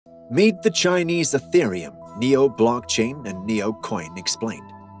Meet the Chinese ETHEREUM, Neo blockchain, and Neo coin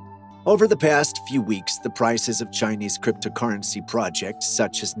explained. Over the past few weeks, the prices of Chinese cryptocurrency projects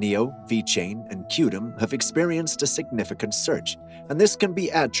such as Neo, VeChain, and Qtum have experienced a significant surge, and this can be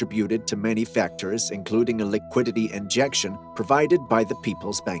attributed to many factors, including a liquidity injection provided by the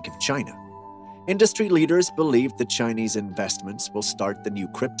People's Bank of China. Industry leaders believe the Chinese investments will start the new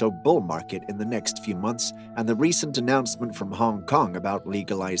crypto bull market in the next few months, and the recent announcement from Hong Kong about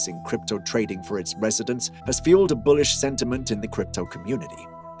legalizing crypto trading for its residents has fueled a bullish sentiment in the crypto community.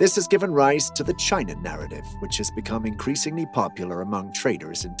 This has given rise to the China narrative, which has become increasingly popular among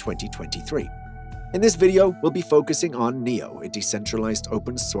traders in 2023. In this video, we'll be focusing on Neo, a decentralized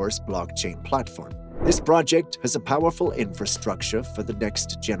open-source blockchain platform. This project has a powerful infrastructure for the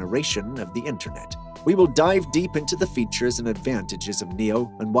next generation of the internet. We will dive deep into the features and advantages of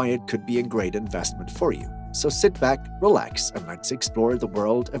Neo and why it could be a great investment for you. So sit back, relax, and let's explore the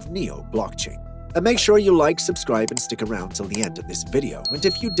world of Neo blockchain. And make sure you like, subscribe, and stick around till the end of this video. And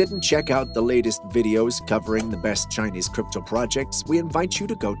if you didn't check out the latest videos covering the best Chinese crypto projects, we invite you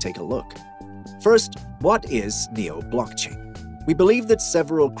to go take a look. First, what is Neo blockchain? We believe that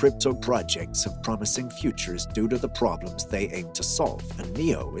several crypto projects have promising futures due to the problems they aim to solve, and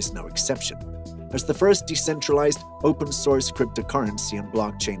Neo is no exception. As the first decentralized, open-source cryptocurrency and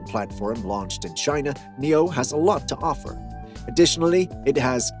blockchain platform launched in China, Neo has a lot to offer. Additionally, it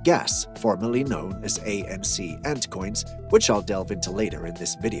has gas, formerly known as ANC altcoins, which I'll delve into later in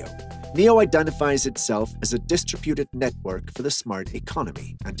this video. Neo identifies itself as a distributed network for the smart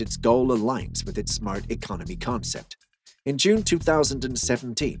economy, and its goal aligns with its smart economy concept. In June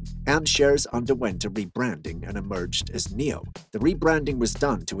 2017, Ant shares underwent a rebranding and emerged as Neo. The rebranding was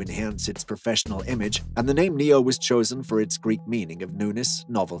done to enhance its professional image, and the name Neo was chosen for its Greek meaning of newness,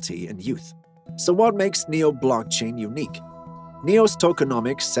 novelty, and youth. So what makes Neo blockchain unique? Neo's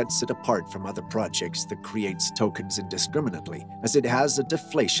tokenomics sets it apart from other projects that creates tokens indiscriminately, as it has a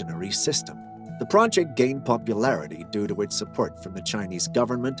deflationary system. The project gained popularity due to its support from the Chinese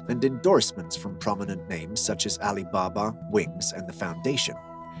government and endorsements from prominent names such as Alibaba, Wings, and the Foundation.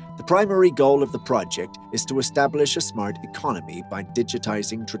 The primary goal of the project is to establish a smart economy by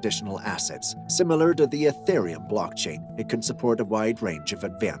digitizing traditional assets. Similar to the Ethereum blockchain, it can support a wide range of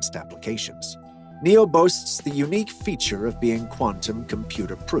advanced applications. Neo boasts the unique feature of being quantum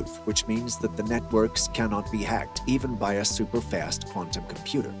computer-proof, which means that the networks cannot be hacked even by a super-fast quantum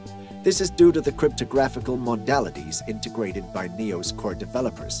computer. This is due to the cryptographical modalities integrated by Neo's core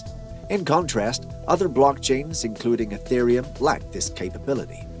developers. In contrast, other blockchains, including Ethereum, lack this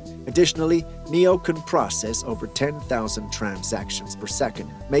capability. Additionally, Neo can process over 10,000 transactions per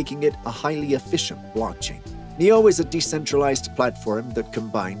second, making it a highly efficient blockchain. Neo is a decentralized platform that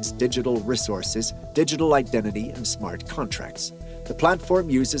combines digital resources, digital identity, and smart contracts. The platform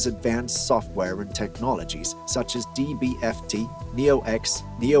uses advanced software and technologies such as dBFT, NeoX,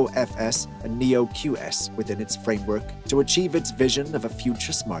 NeoFS, and NeoQS within its framework to achieve its vision of a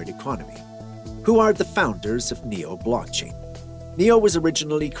future smart economy. Who are the founders of Neo blockchain? Neo was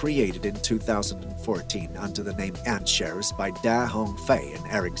originally created in 2014 under the name AntShares by Da Hongfei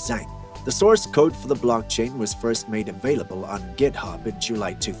and Eric Zhang. The source code for the blockchain was first made available on GitHub in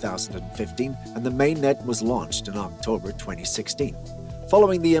July 2015, and the mainnet was launched in October 2016.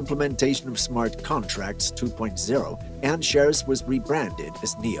 Following the implementation of Smart Contracts 2.0, AntShares was rebranded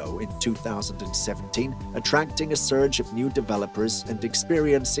as Neo in 2017, attracting a surge of new developers and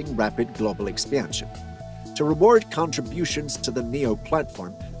experiencing rapid global expansion. To reward contributions to the Neo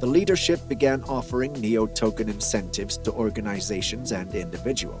platform, the leadership began offering Neo token incentives to organizations and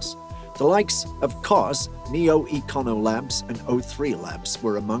individuals. The likes of Cause, Neo Econolabs, and O3 Labs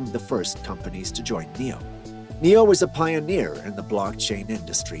were among the first companies to join Neo. Neo is a pioneer in the blockchain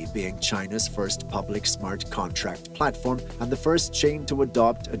industry, being China's first public smart contract platform and the first chain to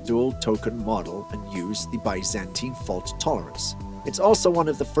adopt a dual token model and use the Byzantine fault tolerance. It's also one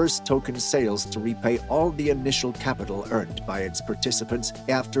of the first token sales to repay all the initial capital earned by its participants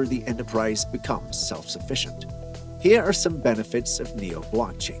after the enterprise becomes self-sufficient. Here are some benefits of Neo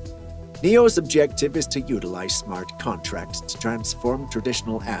blockchain. Neo's objective is to utilize smart contracts to transform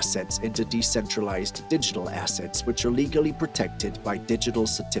traditional assets into decentralized digital assets which are legally protected by digital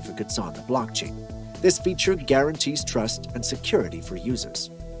certificates on the blockchain. This feature guarantees trust and security for users.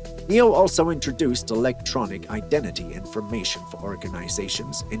 Neo also introduced electronic identity information for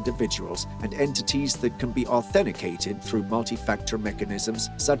organizations, individuals, and entities that can be authenticated through multi-factor mechanisms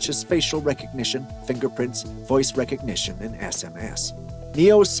such as facial recognition, fingerprints, voice recognition, and SMS.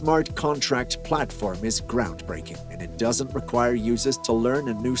 Neo's smart contract platform is groundbreaking, and it doesn't require users to learn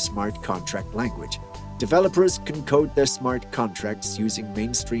a new smart contract language. Developers can code their smart contracts using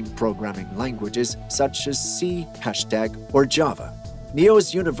mainstream programming languages such as C#, or Java.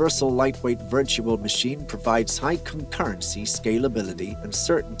 Neo's universal lightweight virtual machine provides high concurrency, scalability, and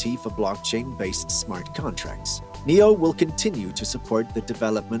certainty for blockchain-based smart contracts. Neo will continue to support the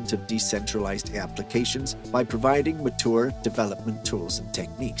development of decentralized applications by providing mature development tools and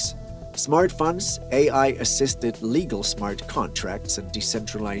techniques. Smart funds, AI-assisted legal smart contracts, and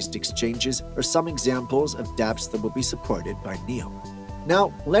decentralized exchanges are some examples of dApps that will be supported by Neo.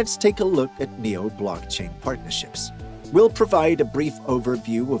 Now, let's take a look at Neo blockchain partnerships. We'll provide a brief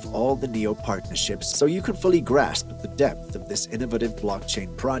overview of all the Neo partnerships so you can fully grasp the depth of this innovative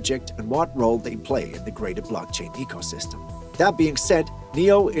blockchain project and what role they play in the greater blockchain ecosystem. That being said,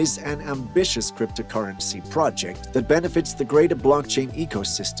 Neo is an ambitious cryptocurrency project that benefits the greater blockchain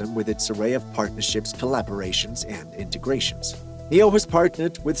ecosystem with its array of partnerships, collaborations, and integrations. Neo has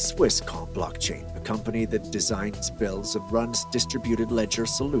partnered with SWISSCOM blockchain, a company that designs, builds, and runs distributed ledger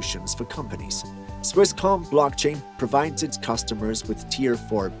solutions for companies. SWISSCOM blockchain provides its customers with Tier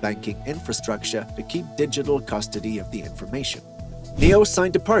 4 banking infrastructure to keep digital custody of the information. Neo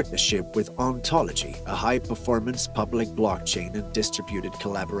signed a partnership with Ontology, a high-performance public blockchain and distributed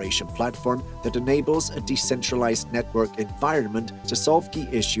collaboration platform that enables a decentralized network environment to solve key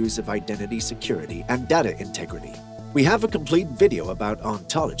issues of identity security and data integrity. We have a complete video about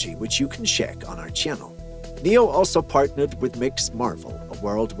Ontology, which you can check on our channel. Neo also partnered with Mix Marvel, a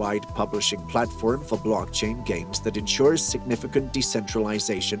worldwide publishing platform for blockchain games that ensures significant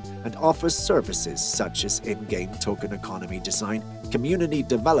decentralization and offers services such as in-game token economy design, community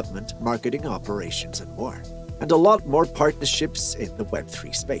development, marketing operations, and more. And a lot more partnerships in the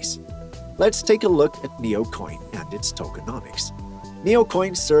Web3 space. Let's take a look at NeoCoin and its tokenomics.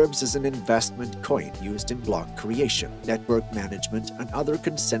 NeoCoin serves as an investment coin used in block creation, network management, and other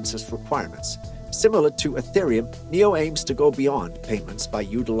consensus requirements. Similar to Ethereum, Neo aims to go beyond payments by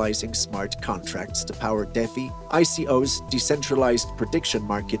utilizing smart contracts to power DeFi, ICOs, decentralized prediction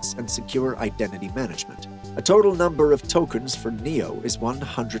markets, and secure identity management. A total number of tokens for Neo is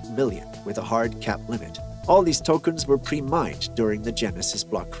 100 million, with a hard cap limit. All these tokens were pre-mined during the Genesis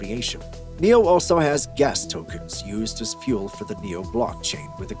block creation. Neo also has gas tokens used as fuel for the Neo blockchain,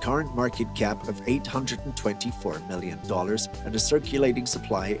 with a current market cap of $824 million and a circulating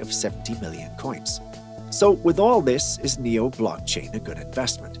supply of 70 million coins. So with all this, is Neo blockchain a good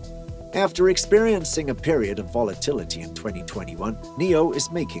investment? After experiencing a period of volatility in 2021, Neo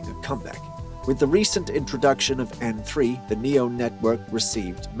is making a comeback. With the recent introduction of N3, the Neo network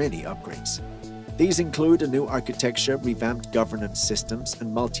received many upgrades. These include a new architecture, revamped governance systems,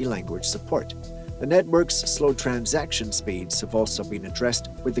 and multi-language support. The network's slow transaction speeds have also been addressed,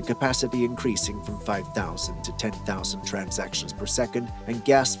 with the capacity increasing from 5,000 to 10,000 transactions per second and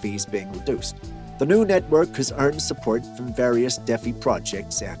gas fees being reduced. The new network has earned support from various DeFi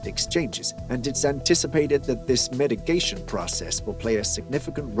projects and exchanges, and it's anticipated that this mitigation process will play a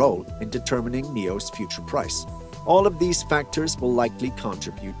significant role in determining Neo's future price. All of these factors will likely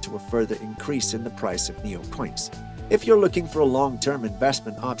contribute to a further increase in the price of Neo coins. If you're looking for a long-term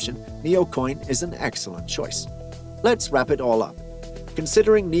investment option, NeoCoin is an excellent choice. Let's wrap it all up.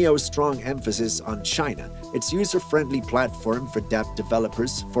 Considering Neo's strong emphasis on China, its user-friendly platform for dApp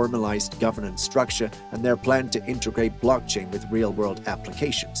developers, formalized governance structure, and their plan to integrate blockchain with real-world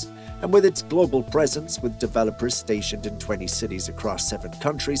applications, and with its global presence with developers stationed in 20 cities across 7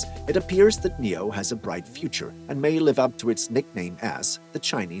 countries, it appears that Neo has a bright future and may live up to its nickname as the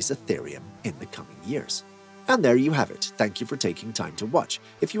Chinese Ethereum in the coming years. And there you have it. Thank you for taking time to watch.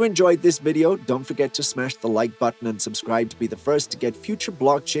 If you enjoyed this video, don't forget to smash the like button and subscribe to be the first to get future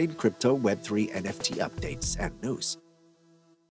blockchain, crypto, Web3, NFT updates and news.